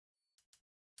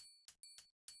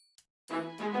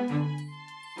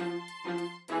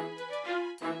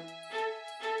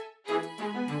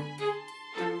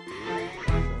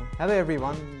Hello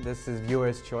everyone, this is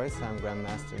Viewer's Choice. I'm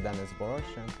Grandmaster Denes Boros,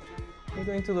 and we're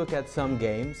going to look at some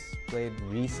games played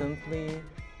recently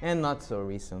and not so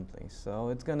recently. So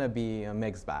it's going to be a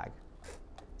mixed bag.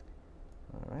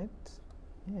 Alright,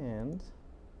 and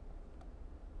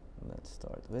let's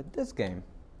start with this game.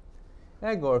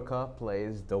 Gorka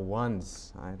plays the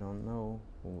ones. I don't know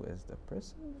who is the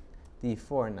person.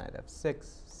 D4, knight f6,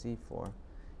 c4,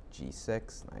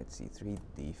 g6, knight c3,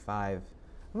 d5.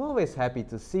 I'm always happy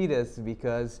to see this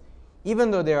because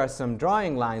even though there are some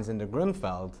drawing lines in the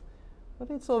Gruenfeld, but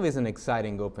it's always an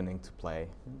exciting opening to play.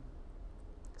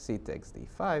 C takes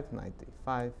d5, knight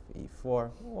d5,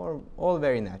 e4, or all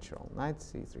very natural. Knight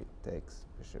c3 takes,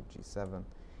 bishop g7,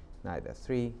 knight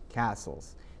f3,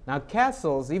 castles. Now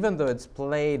castles, even though it's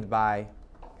played by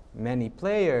many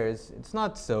players, it's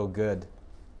not so good.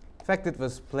 In fact, it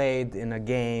was played in a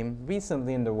game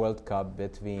recently in the World Cup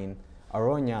between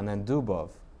Aronyan and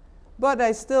Dubov. But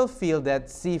I still feel that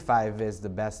c5 is the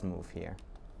best move here,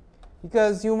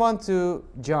 because you want to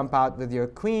jump out with your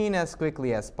queen as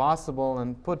quickly as possible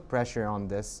and put pressure on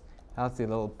this healthy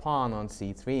little pawn on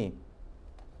c3.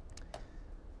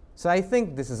 So I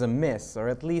think this is a miss, or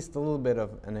at least a little bit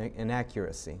of an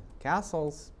inaccuracy.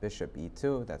 Castles, bishop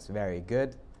e2, that's very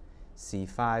good.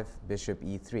 c5, bishop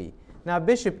e3. Now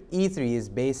bishop e3 is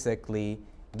basically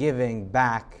giving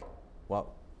back,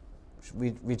 well,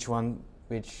 which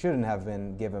shouldn't have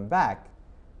been given back.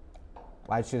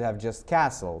 White should have just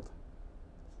castled.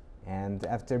 And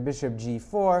after bishop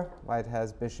g4, white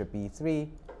has bishop e3.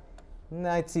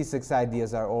 Knight c6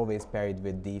 ideas are always paired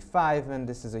with d5, and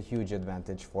this is a huge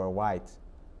advantage for white.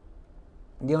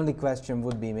 The only question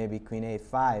would be maybe queen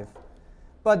a5.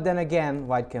 But then again,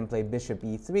 white can play bishop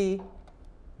e3,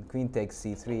 and queen takes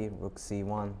c3, rook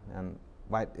c1, and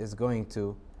white is going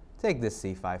to take this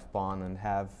c5 pawn and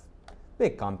have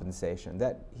big compensation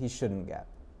that he shouldn't get.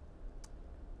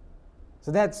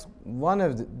 So that's one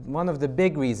of the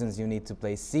big reasons you need to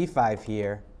play c5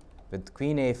 here with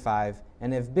queen a5.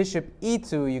 And if bishop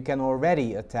e2, you can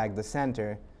already attack the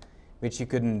center, which you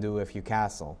couldn't do if you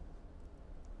castle.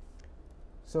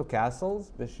 So castles,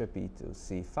 bishop e2,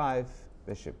 c5,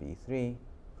 bishop e3,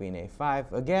 queen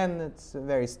a5. Again, it's a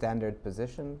very standard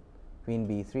position, queen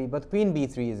b3. But queen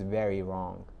b3 is very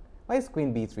wrong. Why is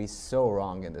queen b3 so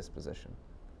wrong in this position?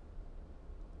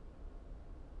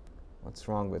 What's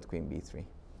wrong with queen b3?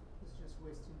 It's just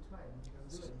wasting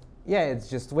time. Yeah, it's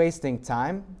just wasting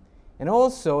time. And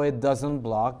also, it doesn't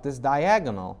block this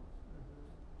diagonal.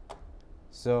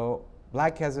 So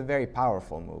black has a very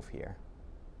powerful move here.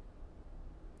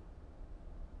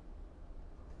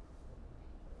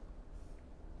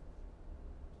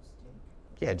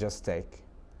 Yeah, just take.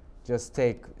 Just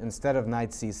take, instead of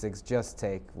knight c6, just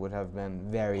take would have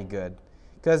been very good.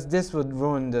 Because this would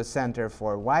ruin the center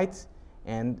for white.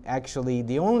 And actually,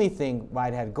 the only thing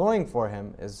white had going for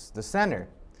him is the center.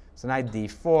 So knight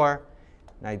d4,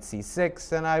 knight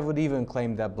c6, and I would even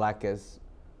claim that black is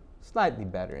slightly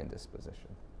better in this position.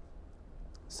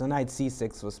 So knight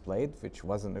c6 was played, which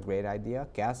wasn't a great idea.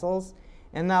 Castles.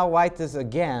 And now white is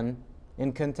again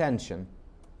in contention.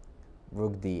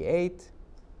 Rook d8.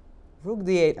 Rook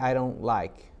d8 I don't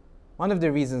like. One of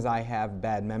the reasons I have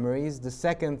bad memories. The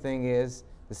second thing is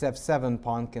this f7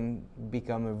 pawn can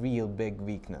become a real big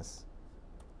weakness.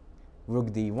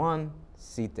 Rook d1,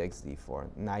 c takes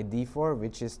d4. Knight d4,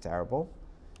 which is terrible,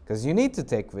 because you need to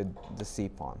take with the c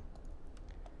pawn.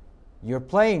 You're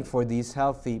playing for these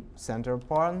healthy center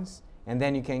pawns, and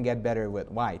then you can get better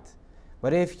with white.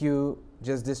 But if you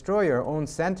just destroy your own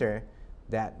center,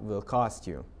 that will cost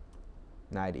you.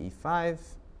 Knight e5.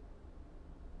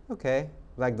 Okay,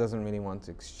 black doesn't really want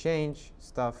to exchange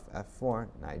stuff. f4,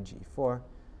 knight g4,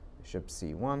 bishop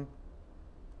c1,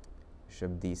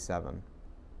 bishop d7,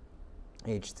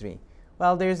 h3.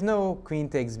 Well, there's no queen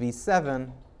takes b7,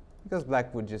 because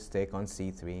black would just take on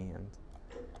c3 and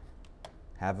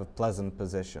have a pleasant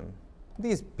position.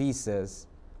 These pieces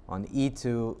on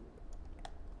e2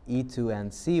 and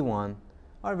c1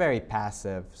 are very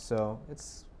passive, so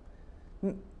it's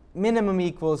minimum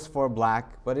equals for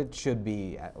black, but it should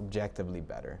be objectively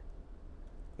better.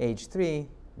 h3,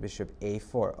 bishop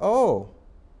a4. Oh,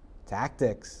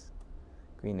 tactics.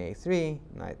 Queen a3,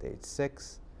 knight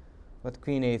h6. But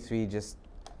queen a3 just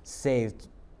saved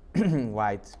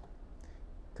white,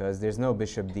 because there's no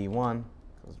bishop d1,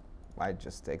 because white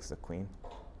just takes the queen.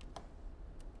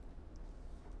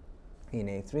 Queen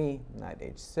a3, knight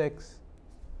h6,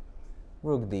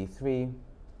 rook d3,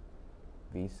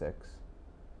 b6.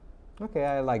 Okay,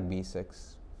 I like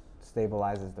b6.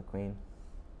 Stabilizes the queen.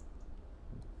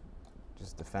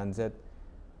 Just defends it.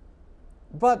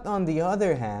 But on the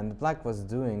other hand, black was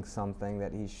doing something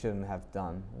that he shouldn't have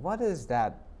done. What is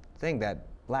that thing that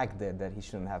black did that he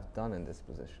shouldn't have done in this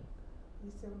position?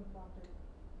 E7 planted.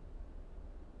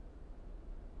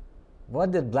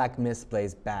 What did black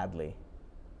misplace badly?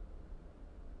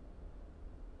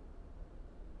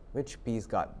 Which piece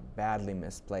got badly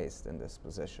misplaced in this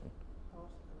position?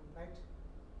 Knight.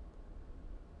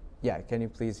 Yeah, can you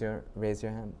please raise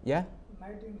your hand? Yeah?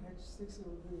 Knight in h6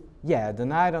 will be. Yeah, the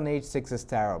knight on h6 is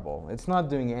terrible. It's not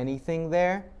doing anything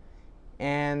there,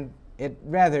 and it'd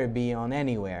rather be on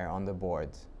anywhere on the board.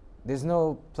 There's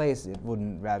no place it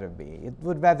wouldn't rather be. It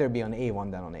would rather be on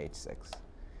a1 than on h6.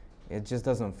 It just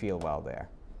doesn't feel well there.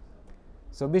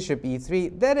 So bishop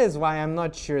e3, that is why I'm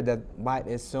not sure that white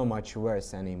is so much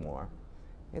worse anymore.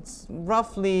 It's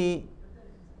roughly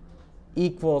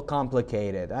equal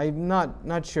complicated. I'm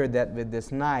not sure that with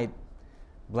this knight,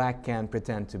 black can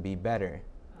pretend to be better.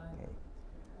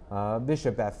 Okay.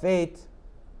 Bishop f8.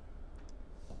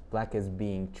 Black is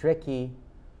being tricky.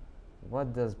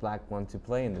 What does black want to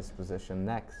play in this position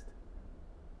next?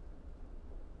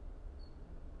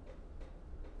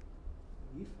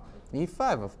 E5.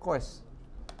 E5, of course.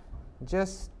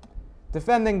 Just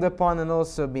defending the pawn and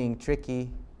also being tricky.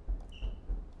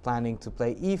 Planning to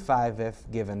play e5 if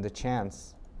given the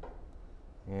chance.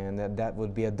 And that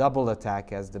would be a double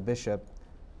attack as the bishop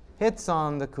hits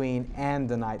on the queen and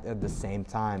the knight at the same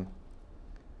time.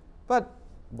 But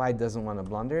white doesn't want to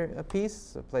blunder a piece,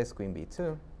 so plays queen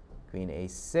b2, queen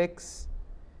a6,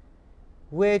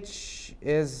 which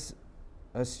is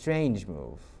a strange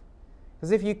move.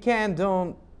 Because if you can,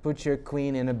 don't put your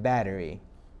queen in a battery,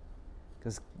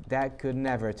 because that could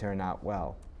never turn out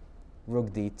well.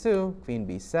 Rook d2, queen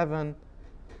b7,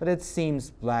 but it seems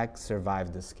black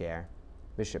survived the scare.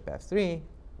 Bishop f3,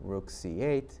 rook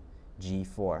c8,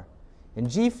 g4. And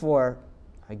g4,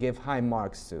 I give high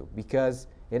marks to, because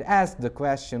it asked the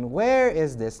question, where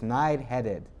is this knight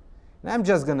headed? And I'm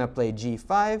just going to play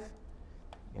g5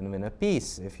 and win a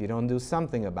piece if you don't do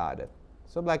something about it.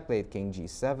 So black played king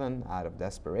g7 out of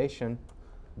desperation,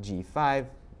 g5,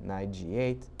 knight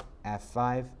g8,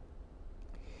 f5.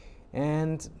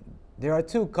 And there are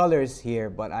two colors here,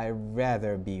 but I'd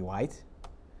rather be white.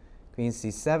 Queen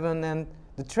c7, and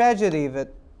the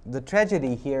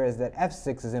tragedy here is that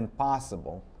f6 is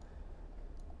impossible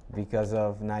because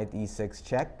of knight e6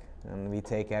 check, and we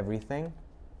take everything.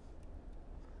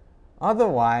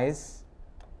 Otherwise,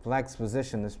 black's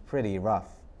position is pretty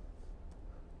rough.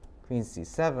 Queen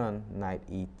c7, knight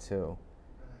e2.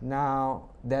 Now,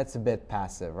 that's a bit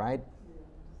passive, right?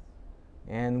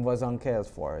 And was uncared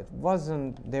for.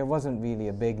 There wasn't really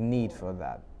a big need for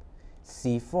that.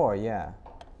 c4, yeah.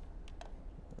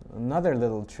 Another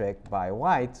little trick by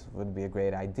white would be a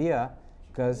great idea,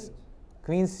 because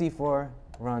queen c4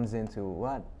 runs into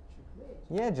what? Checkmate.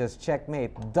 Yeah, just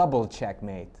checkmate, double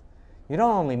checkmate. You don't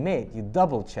only mate, you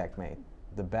double checkmate,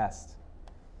 the best.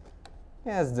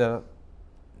 As the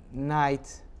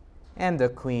knight and the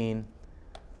queen,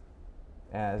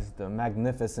 as the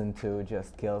magnificent 2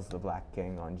 just kills the black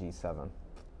king on g7.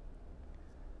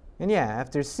 And yeah,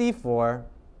 after c4,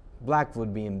 black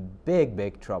would be in big,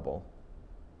 big trouble,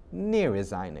 near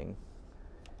resigning.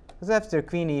 Because after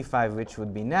queen e5, which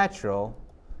would be natural,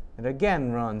 it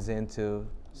again runs into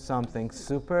something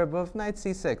superb of knight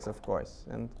c6, of course.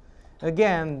 And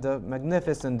again, the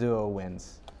magnificent duo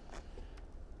wins.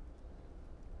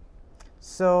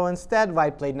 So instead,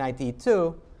 white played knight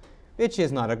e2, which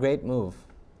is not a great move.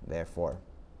 Therefore,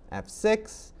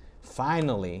 f6,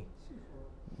 finally,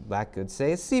 black could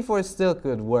say c4 still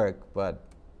could work, but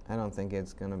I don't think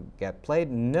it's going to get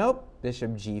played. Nope,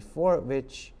 bishop g4,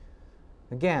 which,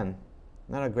 again,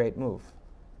 not a great move.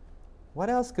 What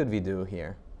else could we do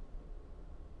here?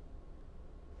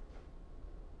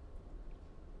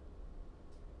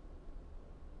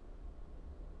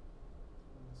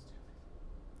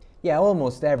 Yeah,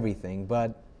 almost everything,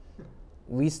 but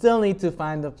we still need to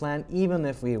find a plan even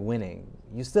if we're winning.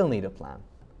 You still need a plan.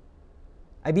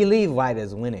 I believe white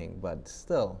is winning, but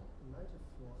still.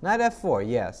 Knight f4,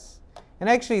 yes. And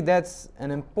actually, that's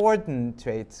an important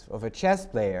trait of a chess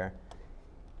player.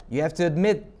 You have to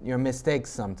admit your mistakes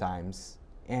sometimes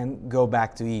and go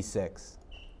back to e6.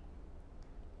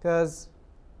 Because,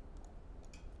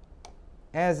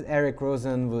 as Eric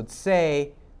Rosen would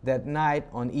say, that knight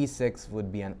on e6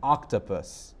 would be an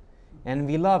octopus. And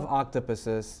we love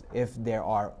octopuses if there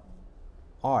are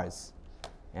ours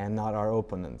and not our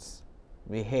opponents.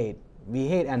 We hate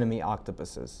enemy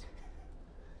octopuses.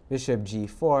 Bishop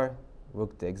g4,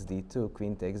 rook takes d2,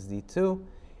 queen takes d2.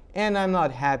 And I'm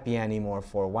not happy anymore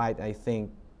for white. I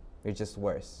think we're just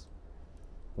worse.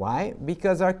 Why?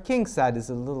 Because our king side is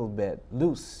a little bit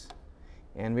loose,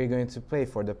 and we're going to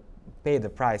pay the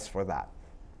price for that.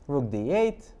 Rook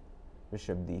d8,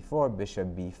 bishop d4, bishop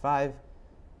b5.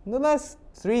 The last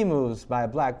three moves by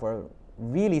black were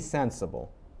really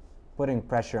sensible, putting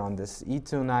pressure on this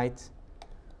e2 knight.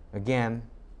 Again,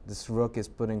 this rook is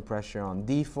putting pressure on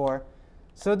d4.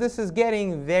 So this is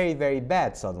getting very, very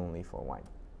bad suddenly for white.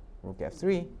 Rook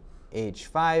f3,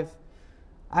 h5.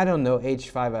 I don't know,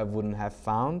 h5 I wouldn't have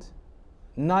found.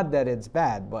 Not that it's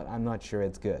bad, but I'm not sure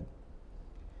it's good.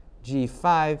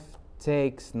 g5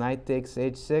 takes, knight takes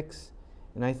h6.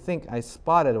 And I think I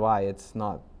spotted why it's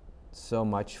not so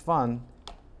much fun,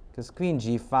 because queen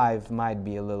g5 might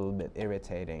be a little bit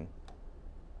irritating.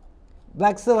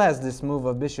 Black still has this move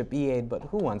of bishop e8, but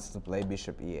who wants to play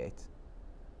bishop e8?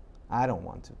 I don't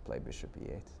want to play bishop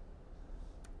e8.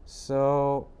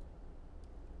 So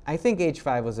I think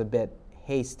h5 was a bit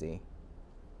hasty.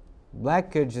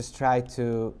 Black could just try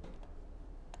to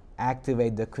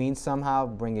activate the queen somehow,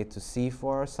 bring it to c4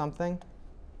 or something.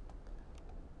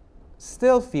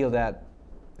 Still feel that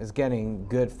it's getting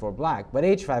good for black, but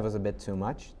h5 was a bit too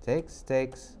much. Takes,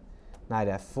 takes, knight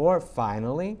f4,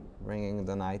 finally, bringing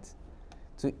the knight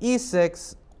to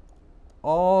e6,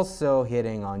 also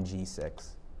hitting on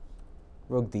g6.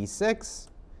 Rook d6,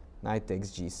 knight takes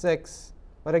g6,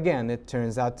 but again, it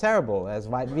turns out terrible, as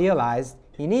white realized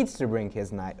he needs to bring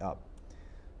his knight up.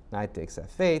 Knight takes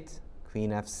f8,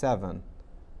 queen f7.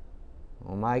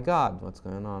 Oh my god, what's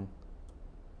going on?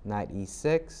 Knight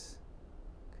e6,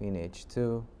 queen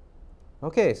h2.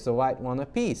 Okay, so white won a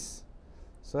piece.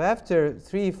 So after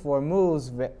 3-4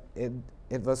 moves,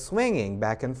 it was swinging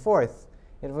back and forth.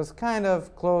 It was kind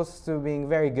of close to being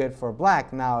very good for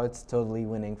black. Now it's totally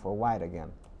winning for white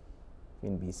again.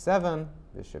 Queen b7,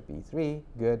 bishop e3,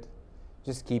 good.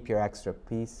 Just keep your extra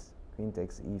piece. Queen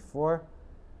takes e4.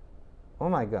 Oh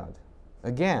my god.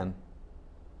 Again,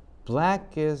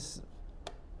 black is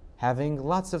having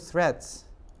lots of threats.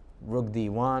 Rook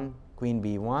d1, queen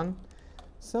b1.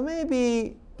 So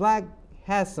maybe black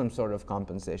has some sort of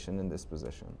compensation in this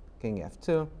position. King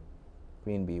f2,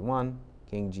 queen b1,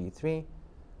 king g3.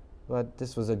 But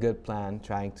this was a good plan,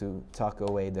 trying to tuck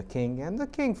away the king. And the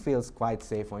king feels quite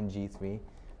safe on g3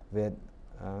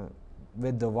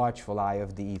 with the watchful eye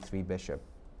of the e3 bishop.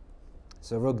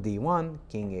 So rook d1,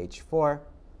 king h4,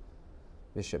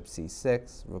 bishop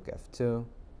c6, rook f2,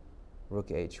 rook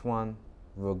h1,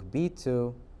 rook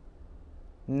b2.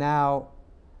 Now,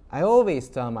 I always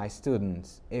tell my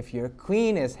students, if your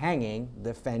queen is hanging,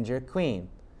 defend your queen.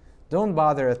 Don't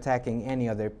bother attacking any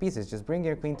other pieces. Just bring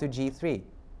your queen to g3.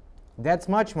 That's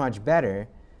much, much better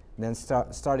than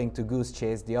starting to goose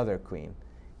chase the other queen,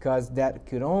 because that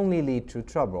could only lead to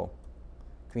trouble.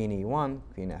 Queen e1,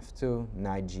 queen f2,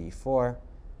 knight g4,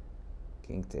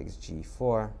 king takes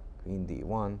g4, queen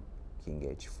d1, king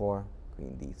h4,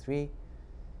 queen d3.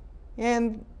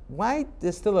 And white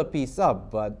is still a piece up,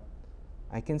 but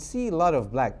I can see a lot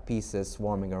of black pieces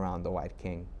swarming around the white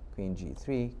king. Queen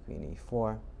g3, queen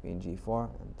e4, queen g4,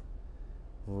 and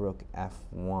rook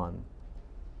f1.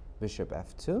 Bishop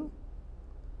f2,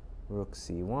 rook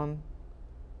c1.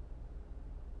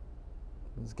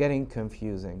 It's getting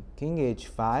confusing. King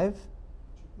h5,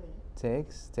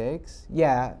 takes, takes.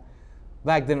 Yeah,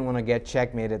 black didn't want to get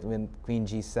checkmated with queen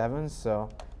g7, so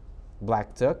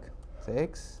black took,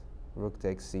 takes, rook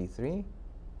takes c3,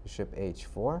 bishop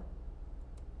h4,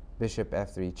 bishop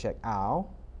f3 check. Ow,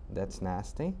 that's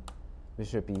nasty.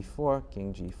 Bishop e4,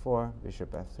 king g4,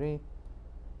 bishop f3,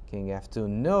 king f2,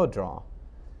 no draw.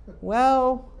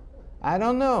 Well, I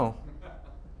don't know.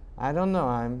 I don't know.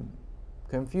 I'm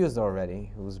confused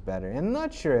already who's better. And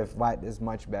not sure if white is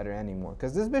much better anymore,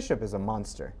 because this bishop is a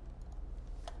monster.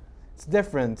 It's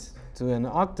different to an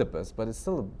octopus, but it's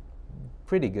still a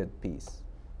pretty good piece.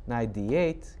 Knight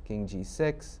d8, king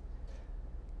g6,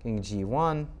 king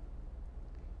g1.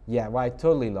 Yeah, white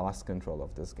totally lost control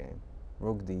of this game.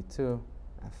 Rook d2,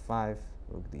 f5,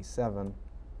 rook d7,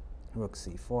 rook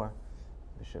c4,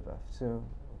 bishop f2,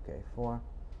 rook a4.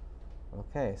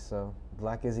 Okay, so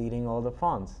black is eating all the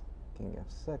pawns. King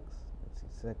f6,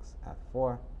 c6,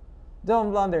 f4.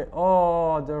 Don't blunder.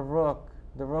 Oh, the rook.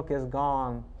 The rook is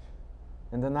gone.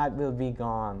 And the knight will be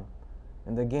gone.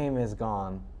 And the game is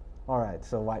gone. All right,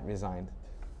 so white resigned.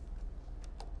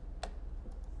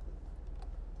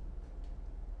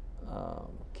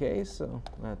 Okay, so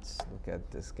let's look at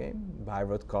this game by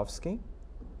Rutkowski.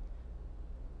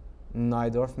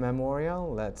 Najdorf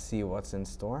Memorial. Let's see what's in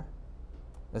store.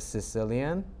 A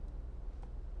Sicilian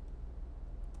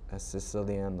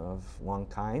of one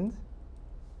kind,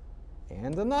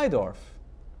 and a Najdorf,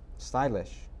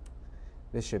 stylish.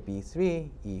 Bishop e3,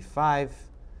 e5,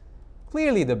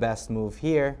 clearly the best move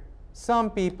here. Some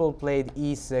people played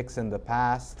e6 in the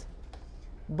past,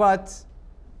 but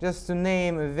just to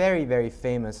name a very, very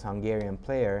famous Hungarian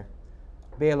player,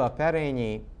 Béla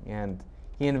Perényi, and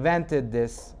he invented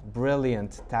this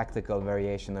brilliant tactical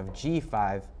variation of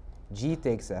g5, g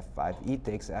takes f5, e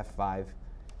takes f5,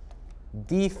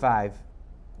 d5,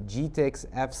 g takes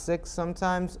f6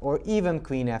 sometimes, or even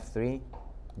queen f3,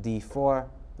 d4,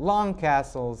 long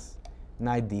castles,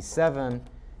 knight d7.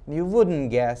 And you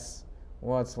wouldn't guess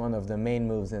what's one of the main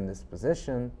moves in this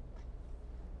position.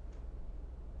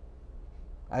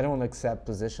 I don't accept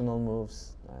positional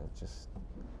moves. I just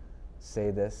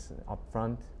say this up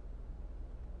front.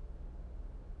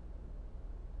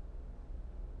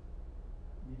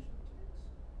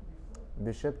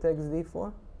 Bishop takes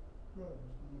d4?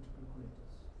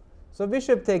 So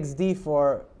bishop takes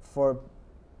d4 for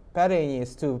Perényi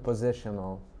is too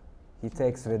positional. He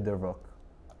takes with the rook.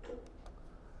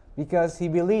 Because he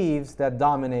believes that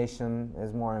domination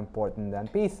is more important than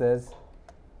pieces,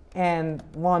 and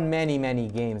won many, many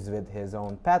games with his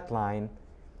own pet line.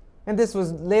 And this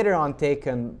was later on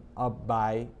taken up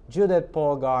by Judith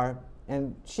Polgar,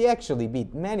 and she actually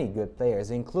beat many good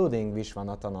players, including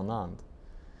Viswanathan Anand.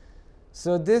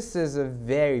 So this is a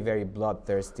very, very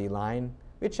bloodthirsty line,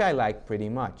 which I like pretty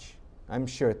much. I'm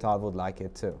sure Todd would like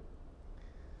it too.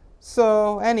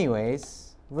 So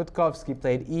anyways, Rutkowski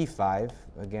played e5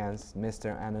 against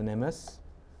Mr. Anonymous.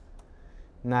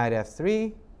 Knight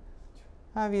f3.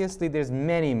 Obviously, there's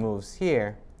many moves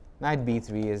here. Knight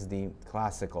b3 is the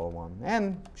classical one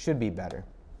and should be better.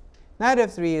 Knight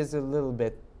f3 is a little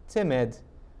bit timid,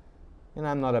 and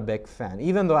I'm not a big fan,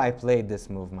 even though I played this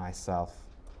move myself.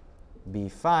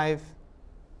 b5.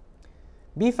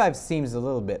 b5 seems a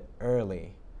little bit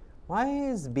early. Why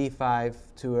is b5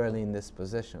 too early in this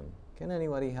position? Can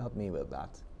anybody help me with that?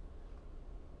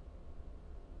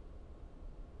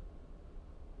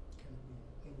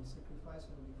 Can you sacrifice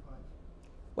on b5?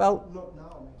 Well, Not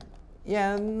now, maybe.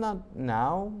 yeah, not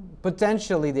now.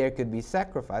 Potentially there could be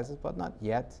sacrifices, but not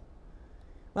yet.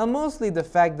 Well, mostly the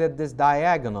fact that this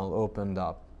diagonal opened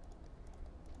up.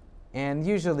 And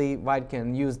usually white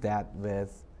can use that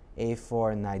with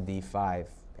a4, knight d5,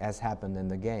 as happened in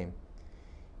the game.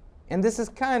 And this is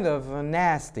kind of a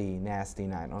nasty, nasty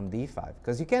knight on d5,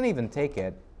 because you can't even take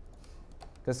it.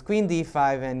 Because queen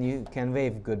d5, and you can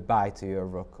wave goodbye to your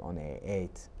rook on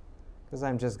a8. Because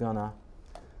I'm just gonna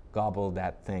gobble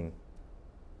that thing.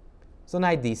 So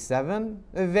knight d7,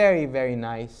 a very, very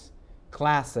nice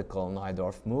classical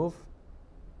Najdorf move.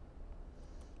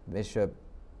 Bishop,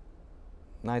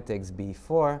 knight takes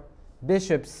b4.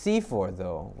 Bishop c4,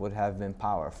 though, would have been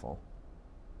powerful.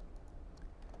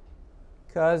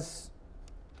 Because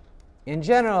in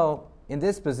general, in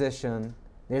this position,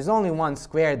 there's only one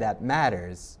square that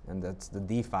matters, and that's the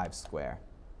d5 square.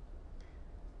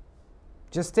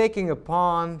 Just taking a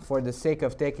pawn for the sake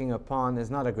of taking a pawn is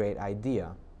not a great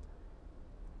idea.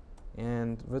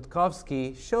 And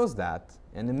Rutkowski shows that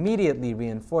and immediately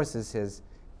reinforces his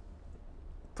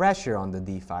pressure on the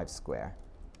d5 square.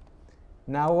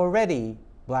 Now already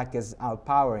black is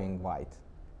outpowering white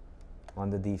on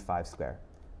the d5 square.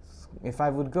 If I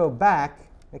would go back,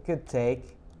 I could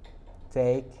take,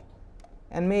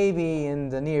 and maybe in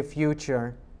the near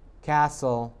future,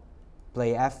 castle,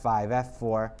 play f5,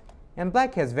 f4, and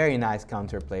black has very nice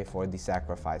counterplay for the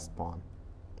sacrificed pawn.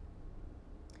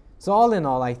 So all in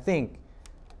all, I think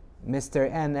Mr.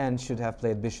 NN should have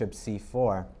played bishop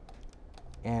c4,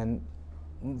 and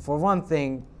for one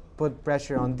thing, put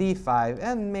pressure on d5,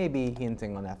 and maybe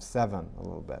hinting on f7 a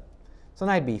little bit. So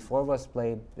knight b4 was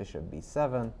played, bishop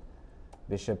b7,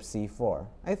 bishop c4.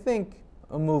 I think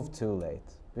a move too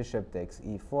late. Bishop takes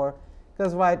e4,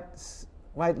 because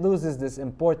white loses this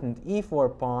important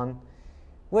e4 pawn,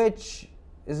 which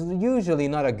is usually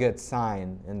not a good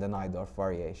sign in the Najdorf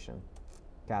variation.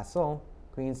 Castle,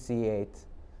 queen c8,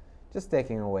 just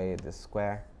taking away the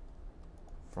square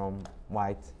from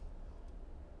white.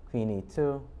 Queen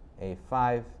e2,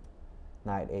 a5,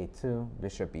 knight a2,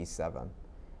 bishop e7.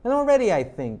 And already I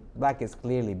think black is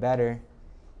clearly better.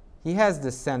 He has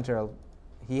the center,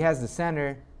 he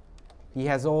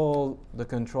has all the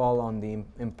control on the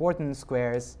important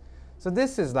squares. So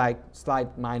this is like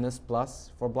slight minus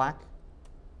plus for black.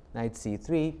 Knight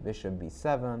c3, bishop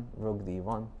b7, rook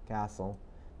d1, castle,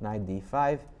 knight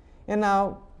d5. And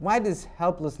now white is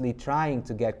helplessly trying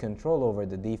to get control over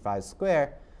the d5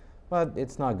 square, but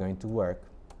it's not going to work.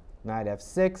 Knight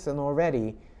f6, and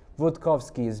already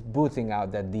Rutkowski is booting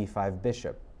out that d5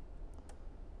 bishop.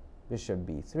 Bishop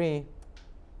b3,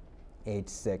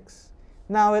 h6.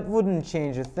 Now it wouldn't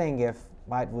change a thing if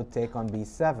white would take on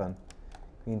b7.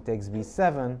 Queen takes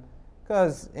b7,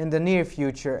 because in the near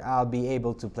future I'll be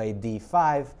able to play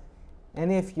d5, and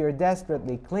if you're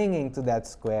desperately clinging to that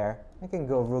square, I can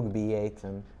go rook b8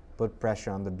 and put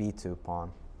pressure on the b2 pawn.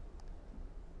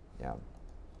 Yeah.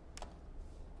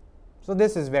 So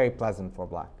this is very pleasant for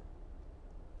black.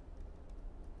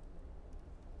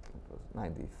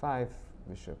 Knight d5,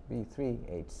 bishop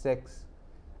b3, h6.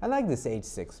 I like this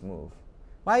h6 move.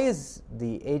 Why is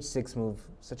the h6 move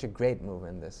such a great move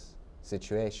in this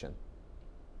situation?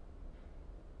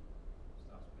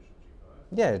 Stops bishop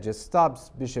g5. Yeah, it just stops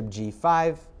bishop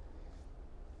g5,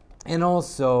 and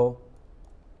also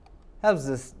helps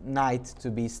this knight to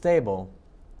be stable,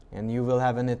 and you will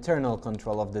have an eternal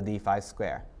control of the d5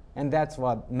 square. And that's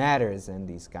what matters in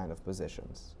these kind of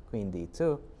positions. Queen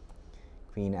d2,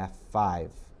 queen f5.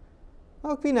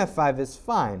 Well, queen f5 is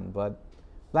fine, but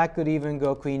black could even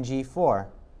go queen g4,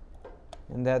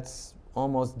 and that's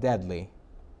almost deadly.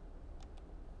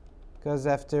 Because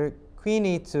after queen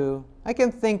e2, I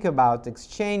can think about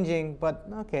exchanging, but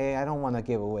okay, I don't want to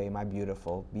give away my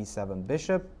beautiful b7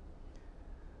 bishop.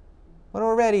 But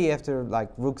already after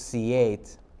like rook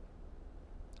c8,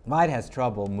 white has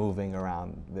trouble moving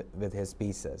around with his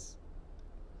pieces.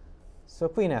 So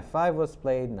queen f5 was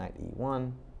played, knight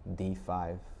e1,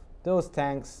 d5. Those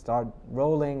tanks start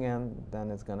rolling, and then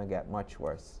it's going to get much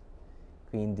worse.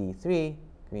 Queen d3,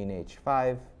 queen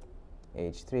h5,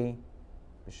 h3,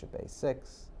 bishop a6,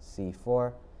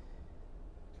 c4.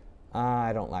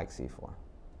 I don't like c4.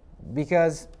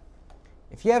 Because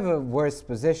if you have a worse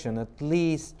position, at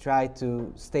least try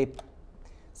to stay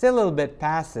a little bit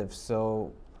passive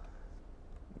so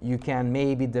you can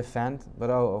maybe defend. But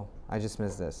oh, I just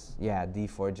missed this. Yeah,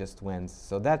 d4 just wins.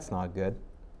 So that's not good.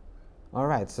 All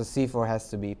right, so c4 has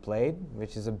to be played,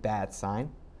 which is a bad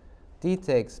sign. D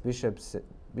takes, bishop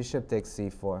takes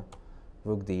c4,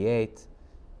 rook d8,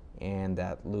 and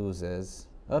that loses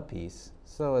a piece.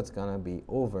 So it's going to be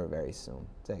over very soon.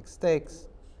 Takes, takes.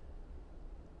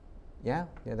 Yeah?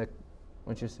 Yeah,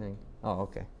 what you're saying? Oh,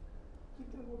 okay. He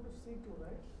can go to c2,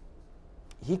 right?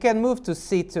 He can move to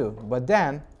c2, but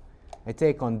then I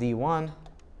take on d1,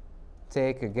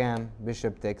 take again,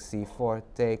 bishop takes c4,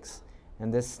 takes,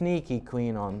 and the sneaky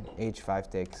queen on h5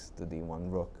 takes the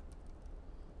d1 rook.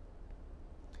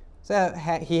 So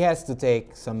he has to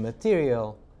take some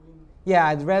material. Yeah,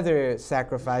 I'd rather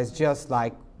sacrifice just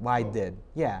like white did.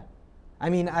 Yeah.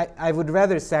 I mean, I would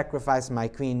rather sacrifice my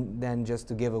queen than just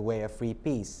to give away a free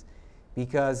piece.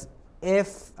 Because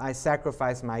if I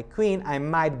sacrifice my queen, I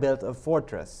might build a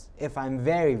fortress if I'm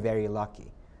very, very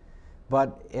lucky.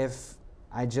 But if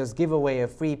I just give away a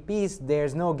free piece,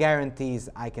 there's no guarantees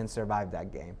I can survive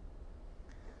that game.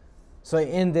 So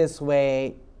in this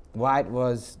way, white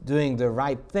was doing the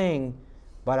right thing,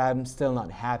 but I'm still not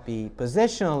happy.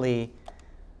 Positionally,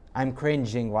 I'm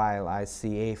cringing while I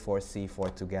see a4,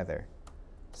 c4 together.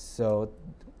 So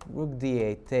rook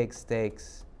d8 takes,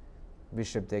 takes,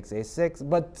 bishop takes a6,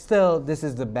 but still this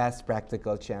is the best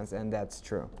practical chance, and that's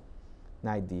true.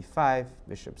 Knight d5,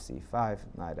 bishop c5,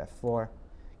 knight f4,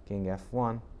 king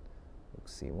f1, rook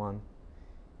c1,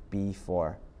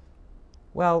 b4.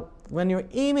 Well, when you're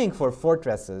aiming for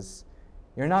fortresses,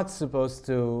 you're not supposed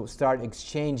to start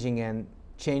exchanging and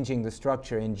changing the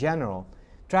structure in general.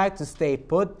 Try to stay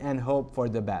put and hope for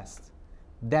the best.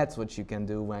 That's what you can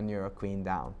do when you're a queen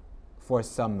down for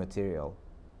some material,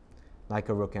 like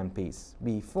a rook and piece.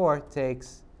 b4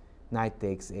 takes, knight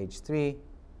takes h3.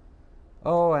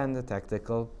 Oh, and the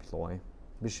tactical ploy,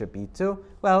 bishop e2.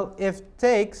 Well, if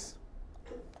takes,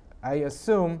 I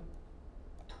assume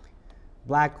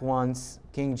black wants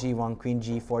king g1, queen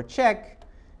g4 check,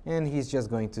 and he's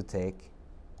just going to take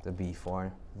the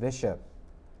b4 bishop.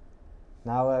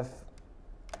 Now if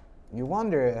you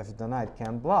wonder if the knight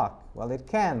can block. Well, it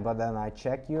can, but then I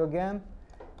check you again,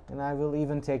 and I will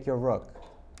even take your rook,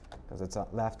 because it's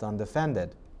left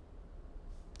undefended.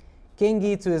 King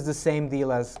e2 is the same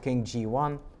deal as king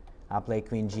g1. I'll play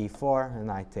queen g4,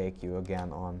 and I take you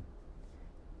again on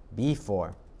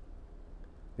b4.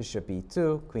 Bishop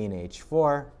e2, queen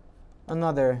h4,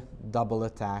 another double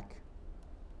attack.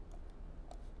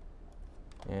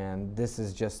 And this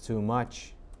is just too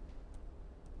much.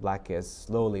 Black is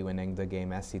slowly winning the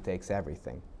game as he takes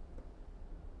everything.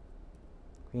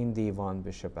 Queen d1,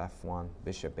 bishop f1,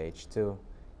 bishop h2,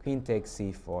 queen takes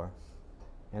c4,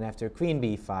 and after queen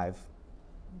b5,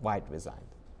 white resigned.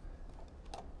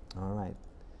 All right.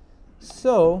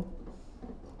 So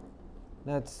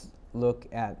let's look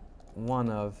at one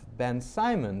of Ben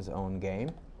Simon's own game,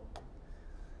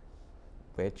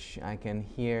 which I can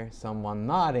hear someone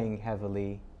nodding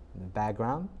heavily in the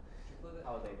background.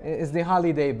 It's the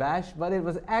Holiday Bash, but it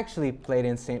was actually played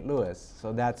in St. Louis,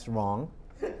 so that's wrong.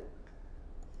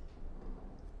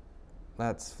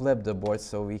 let's flip the board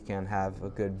so we can have a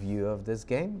good view of this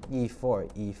game.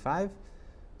 E4, E5.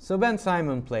 So Ben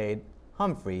Simon played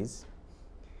Humphries.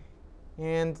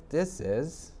 And this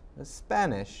is a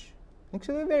Spanish,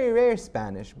 actually a very rare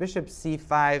Spanish. Bishop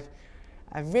C5.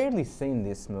 I've rarely seen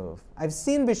this move. I've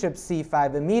seen bishop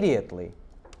C5 immediately,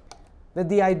 with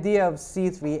the idea of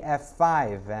C3,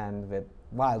 F5, and with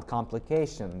wild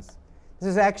complications. This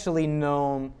is actually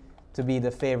known to be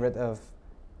the favorite of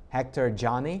Hector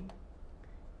Johnny,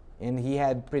 and he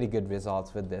had pretty good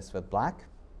results with this with black.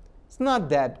 It's not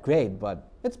that great,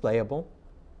 but it's playable.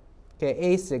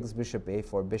 Okay, A6, bishop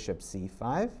A4, bishop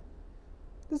C5.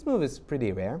 This move is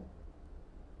pretty rare.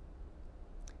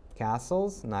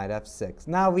 Castles, knight F6.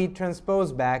 Now we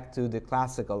transpose back to the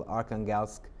classical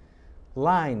Arkhangelsk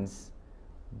lines,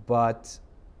 but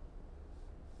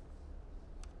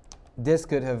this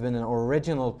could have been an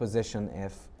original position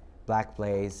if black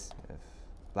plays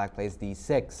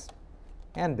D6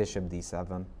 and bishop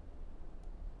D7.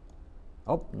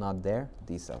 Oh, not there,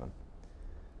 D7.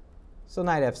 So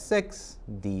knight F6,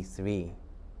 D3,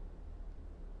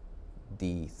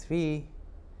 D3.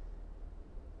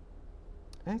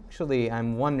 Actually,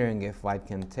 I'm wondering if white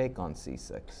can take on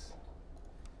C6.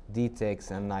 D takes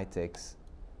and knight takes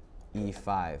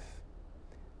E5.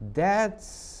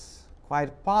 That's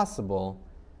quite possible,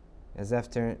 as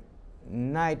after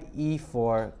knight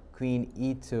E4, queen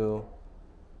E2,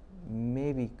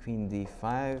 maybe queen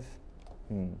D5.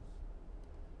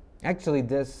 Actually,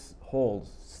 this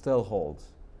holds, still holds.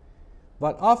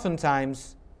 But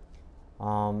oftentimes,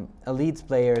 elite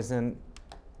players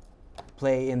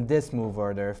play in this move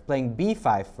order, playing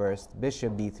B5 first,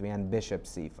 bishop B3, and bishop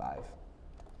C5.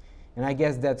 And I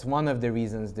guess that's one of the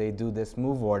reasons they do this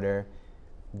move order,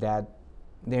 that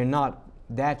they're not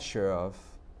that sure of.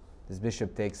 This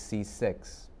bishop takes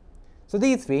C6. So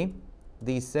D3,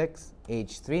 D6,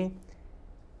 H3,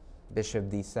 bishop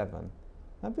D7.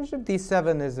 Now bishop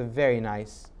D7 is a very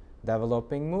nice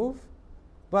developing move,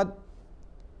 but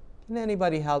can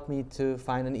anybody help me to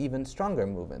find an even stronger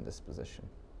move in this position?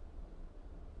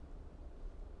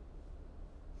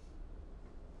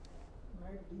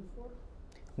 Knight D4?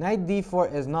 Knight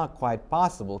D4 is not quite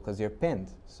possible because you're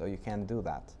pinned, so you can't do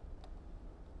that.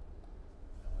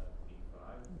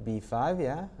 B5. B5,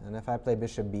 yeah. And if I play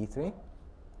bishop B3?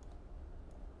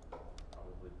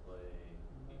 Probably play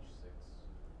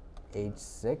H6.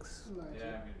 H6? Knight, Yeah,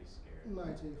 I'm gonna be scared.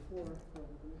 Knight A4,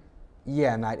 probably.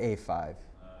 Yeah, knight A5.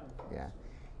 Yeah.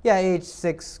 Yeah,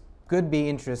 H6 could be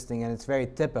interesting, and it's very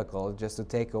typical just to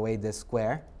take away this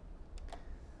square.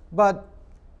 But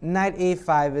knight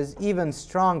A5 is even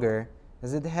stronger,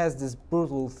 as it has this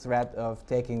brutal threat of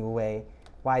taking away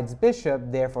white's bishop,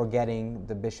 therefore getting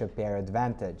the bishop pair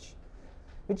advantage,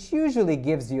 which usually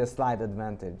gives you a slight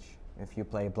advantage if you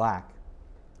play black.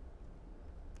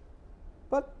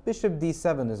 But bishop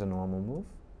D7 is a normal move.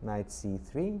 Knight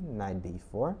C3, knight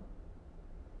D4.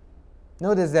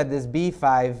 Notice that this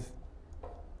B5,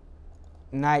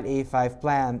 knight A5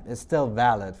 plan is still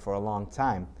valid for a long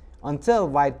time. Until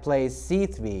white plays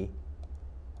C3,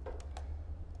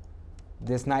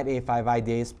 this knight A5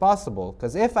 idea is possible.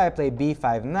 Because if I play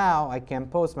B5 now, I can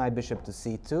post my bishop to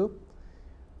C2.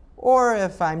 Or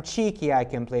if I'm cheeky, I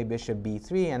can play bishop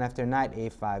B3, and after knight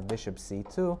A5, bishop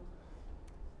C2.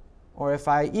 Or if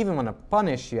I even want to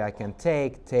punish you, I can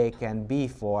take, and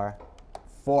B4,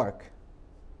 fork.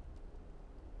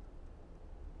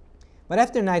 But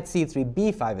after knight C3,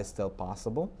 B5 is still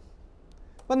possible.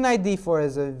 But knight D4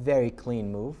 is a very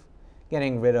clean move,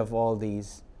 getting rid of all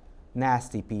these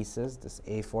nasty pieces, this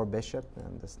A4 bishop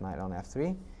and this knight on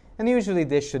F3. And usually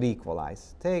this should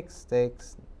equalize. Takes,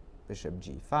 bishop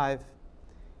G5,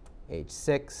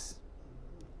 H6,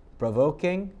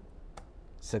 provoking,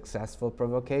 successful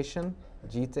provocation,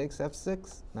 G takes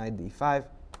F6, knight D5,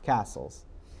 castles.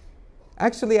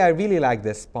 Actually, I really like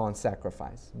this pawn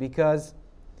sacrifice because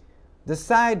the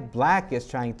side black is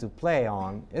trying to play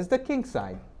on is the king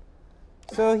side.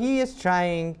 So he is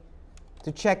trying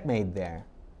to checkmate there.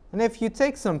 And if you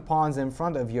take some pawns in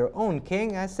front of your own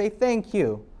king, I say thank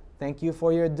you. Thank you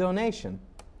for your donation.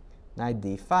 Knight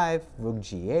D5, rook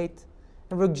G8.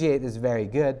 And rook G8 is very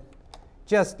good.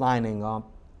 Just lining on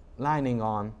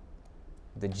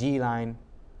the G line,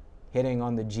 hitting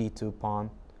on the G2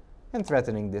 pawn, and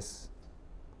threatening this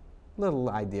little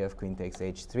idea of queen takes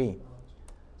H3.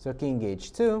 So king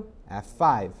H2,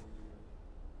 F5.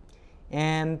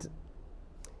 And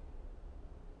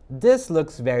this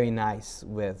looks very nice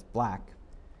with black.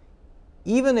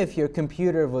 Even if your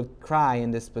computer would cry in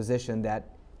this position that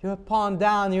you're a pawn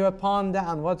down, you're a pawn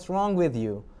down, what's wrong with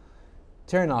you?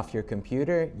 Turn off your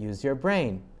computer, use your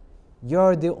brain.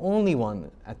 you're the only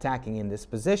one attacking in this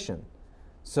position.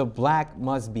 So black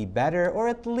must be better, or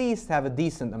at least have a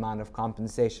decent amount of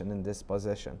compensation in this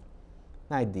position.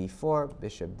 Knight d4,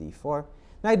 bishop d4.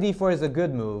 Knight d4 is a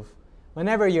good move.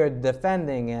 Whenever you're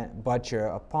defending it, but you're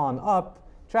a pawn up,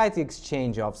 try to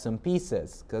exchange off some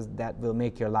pieces, because that will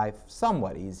make your life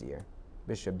somewhat easier.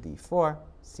 Bishop d4,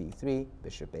 c3,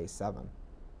 bishop a7.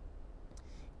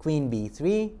 Queen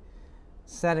b3,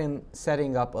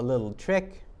 setting up a little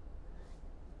trick,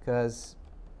 because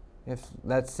if,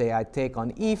 let's say, I take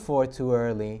on e4 too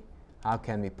early, how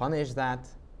can we punish that?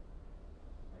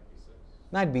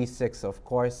 Knight b6, of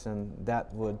course, and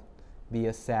that would be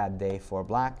a sad day for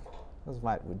black, because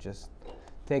white would just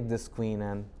take this queen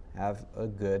and have a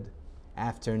good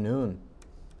afternoon.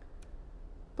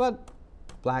 But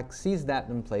black sees that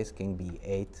and plays king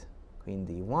b8, queen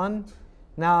d1.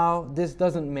 Now, this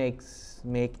doesn't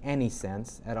make any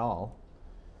sense at all.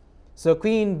 So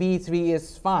queen b3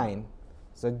 is fine.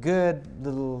 It's a good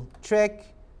little trick,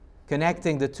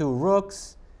 connecting the two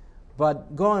rooks,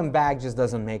 but going back just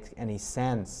doesn't make any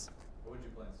sense. What would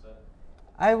you play instead?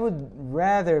 I would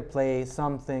rather play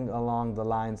something along the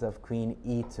lines of queen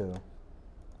e2.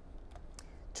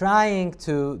 Trying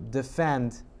to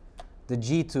defend the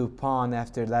g2 pawn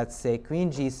after, let's say,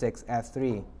 queen g6,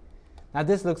 f3. Now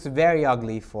this looks very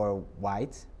ugly for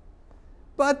white,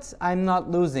 but I'm not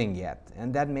losing yet,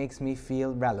 and that makes me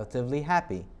feel relatively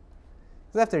happy.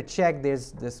 Because after check,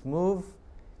 there's this move,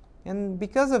 and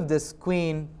because of this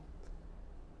queen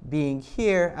being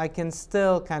here, I can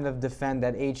still kind of defend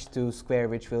that h2 square,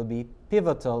 which will be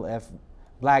pivotal if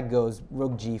black goes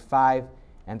rook g5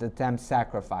 and attempts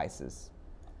sacrifices.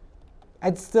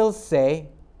 I'd still say,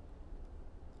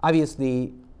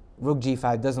 obviously, rook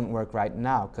g5 doesn't work right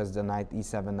now because the knight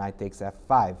e7, knight takes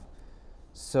f5.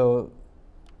 So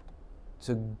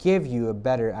to give you a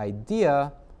better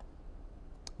idea,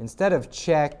 instead of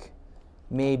check,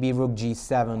 maybe rook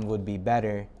g7 would be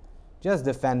better, just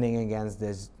defending against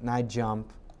this knight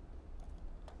jump.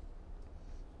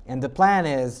 And the plan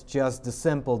is just the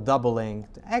simple doubling,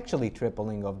 actually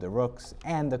tripling of the rooks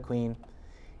and the queen.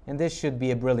 And this should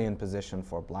be a brilliant position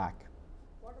for black.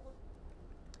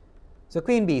 So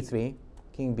queen b3,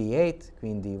 king b8,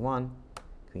 queen d1,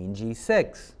 queen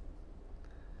g6.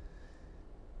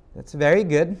 That's very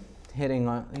good, hitting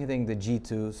the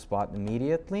g2 spot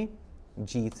immediately.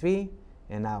 g3,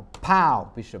 and now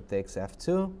pow, bishop takes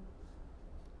f2.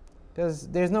 Because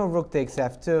there's no rook takes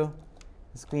f2.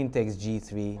 This queen takes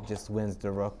g3, just wins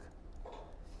the rook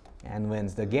and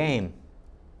wins the game.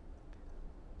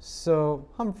 So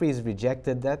Humphries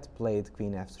rejected that, played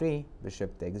queen f3,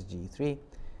 bishop takes g3.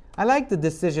 I like the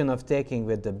decision of taking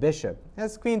with the bishop,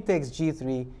 as queen takes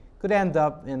g3 could end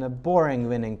up in a boring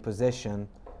winning position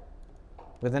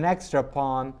with an extra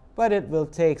pawn, but it will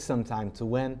take some time to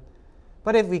win.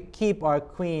 But if we keep our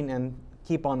queen and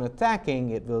keep on attacking,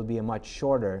 it will be a much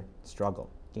shorter struggle.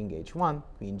 King h1,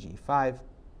 queen g5.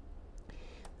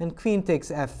 And queen takes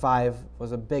f5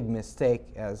 was a big mistake,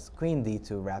 as queen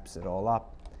d2 wraps it all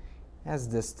up, as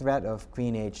this threat of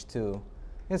queen h2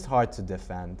 is hard to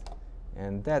defend.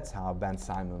 And that's how Ben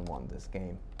Simon won this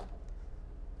game.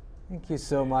 Thank you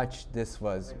so much. This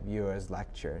was Viewer's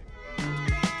Lecture.